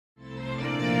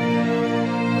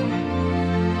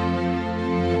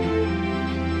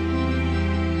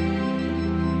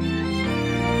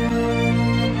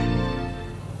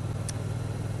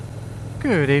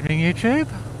Good evening, YouTube.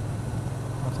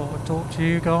 I thought I'd talk to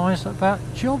you guys about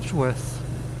Jobsworth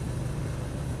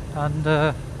and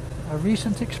a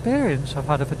recent experience I've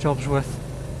had of a Jobsworth.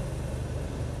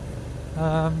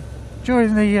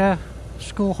 During the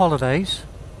school holidays,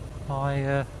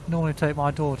 I normally take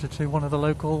my daughter to one of the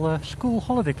local school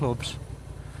holiday clubs,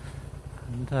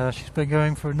 and she's been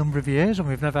going for a number of years and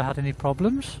we've never had any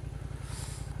problems.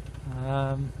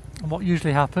 And what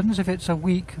usually happens, if it's a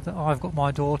week that I've got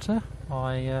my daughter,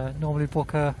 I normally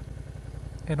book her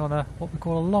in on what we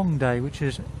call a long day, which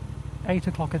is 8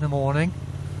 o'clock in the morning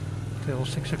till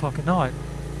 6 o'clock at night.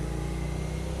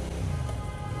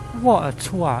 What a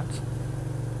twat!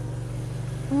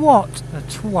 What a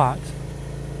twat!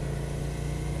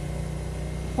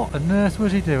 What on earth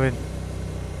was he doing?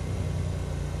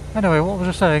 Anyway, what was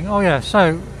I saying? Oh yeah,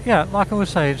 so yeah, like I was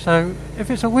saying, so if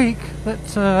it's a week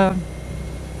that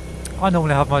I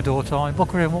normally have my daughter, I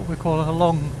book her in what we call a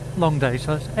long day,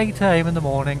 so it's 8 AM in the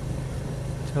morning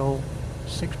till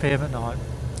 6 PM at night.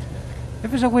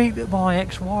 If it's a week that my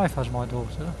ex-wife has my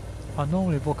daughter, I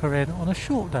normally book her in on a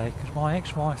short day because my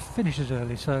ex-wife finishes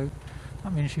early, so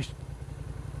that means she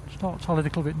starts holiday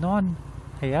club at 9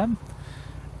 AM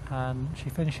and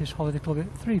she finishes holiday club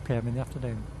at 3 PM in the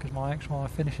afternoon, because my ex-wife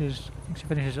finishes, I think she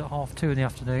finishes at 2:30 in the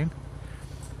afternoon,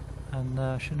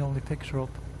 and she normally picks her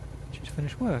up when she's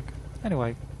finished work.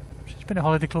 Anyway, she's been at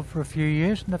holiday club for a few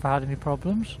years, never had any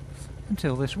problems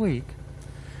until this week.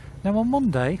 Now on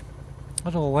Monday,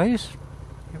 as always,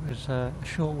 it was a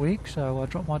short week, so I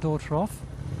dropped my daughter off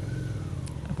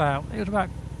it was about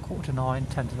 9:15,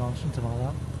 10 to 9, something like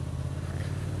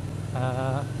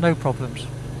that. No problems.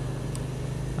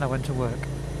 And I went to work.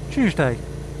 Tuesday,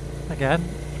 again,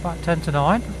 about 10 to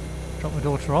 9, dropped my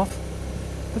daughter off.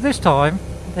 But this time,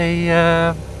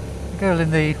 the girl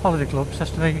in the holiday club says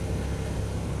to me,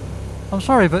 "I'm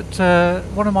sorry, but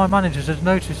one of my managers has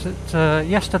noticed that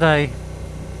yesterday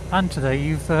and today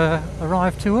you've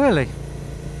arrived too early,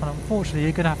 and unfortunately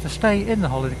you're going to have to stay in the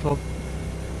holiday club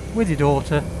with your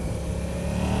daughter."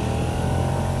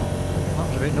 That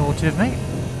was a bit naughty of me.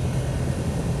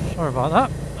 Sorry about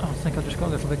that. I think I just got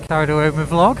a little bit carried away with my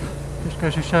vlog. Just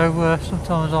goes to show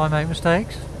sometimes I make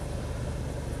mistakes,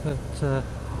 but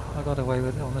I got away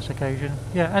with it on this occasion.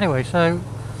 Yeah, anyway, so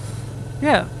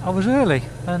yeah, I was early,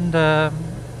 and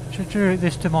she drew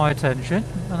this to my attention,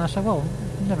 and I said, well,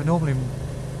 I never normally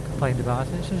complained about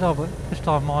it. She says, oh, but this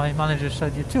time my manager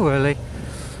said you're too early,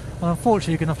 and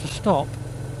unfortunately you're going to have to stop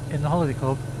in the holiday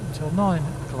club until 9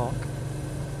 o'clock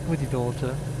with your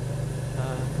daughter,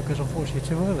 because unfortunately you're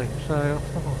too early. So I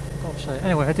thought, oh, for God's sake.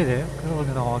 Anyway, I did it, because I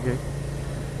wasn't going to argue.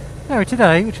 Anyway,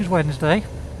 today, which is Wednesday,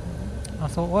 I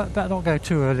thought, well, better not go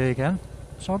too early again.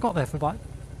 So I got there for about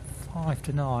 5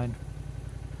 to 9.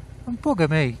 And bugger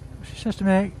me, she says to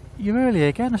me, "You're early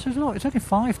again?" I says, "Look, it's only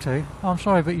 5 to. Oh, I'm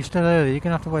sorry, but you're still early. You're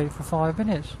going to have to wait for 5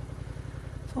 minutes.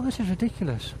 I thought, this is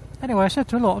ridiculous. Anyway, I said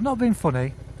to her, "Look, I'm not being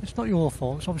funny. It's not your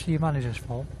fault. It's obviously your manager's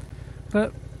fault.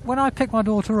 But when I pick my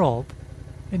daughter up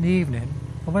in the evening,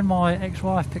 and when my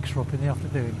ex-wife picks her up in the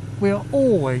afternoon, we are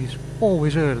always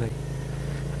early."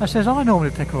 I says, "I normally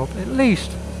pick her up at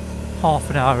least half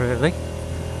an hour early,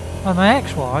 and my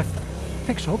ex-wife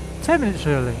picks her up 10 minutes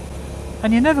early.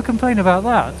 And you never complain about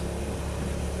that.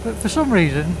 But for some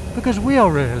reason, because we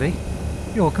are early,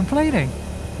 you're complaining.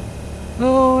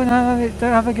 Oh no,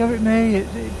 don't have a go at me,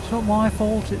 it's not my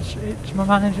fault, it's my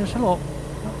manager." So look,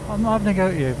 I'm not having a go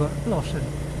at you, but listen,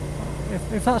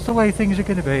 if that's the way things are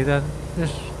going to be, then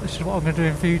this is what I'm going to do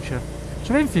in future.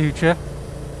 So in future,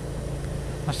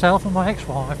 myself and my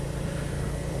ex-wife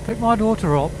pick my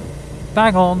daughter up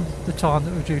bang on the time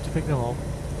that we're due to pick them up.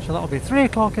 So that'll be 3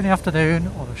 o'clock in the afternoon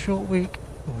on a short week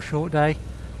or a short day,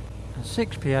 and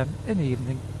 6 PM in the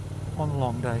evening on a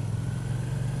long day.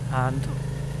 And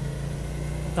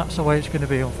that's the way it's going to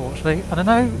be, unfortunately. And I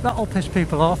know that'll piss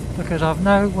people off, because I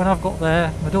know when I've got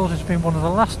there, my daughter's been one of the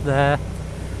last there,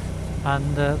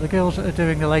 and the girls that are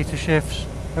doing the later shifts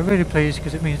are really pleased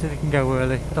because it means that they can go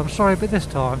early. But I'm sorry, but this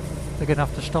time they're going to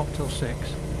have to stop till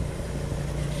 6.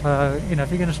 So, you know,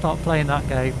 if you're going to start playing that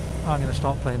game, I'm going to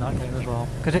start playing that game as well,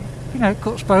 because it, you know,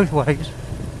 cuts both ways.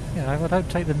 You know, I don't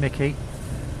take the mickey.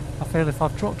 I feel if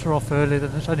I've dropped her off early,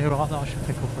 then it's only right that I should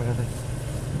pick up early.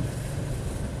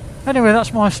 Anyway,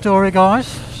 that's my story, guys.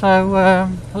 So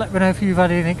let me know if you've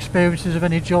had any experiences of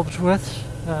any Jobsworths,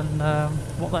 and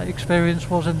what that experience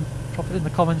was, and drop it in the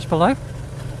comments below.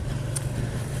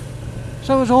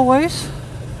 So as always,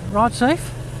 ride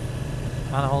safe,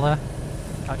 and I'll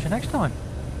catch you next time.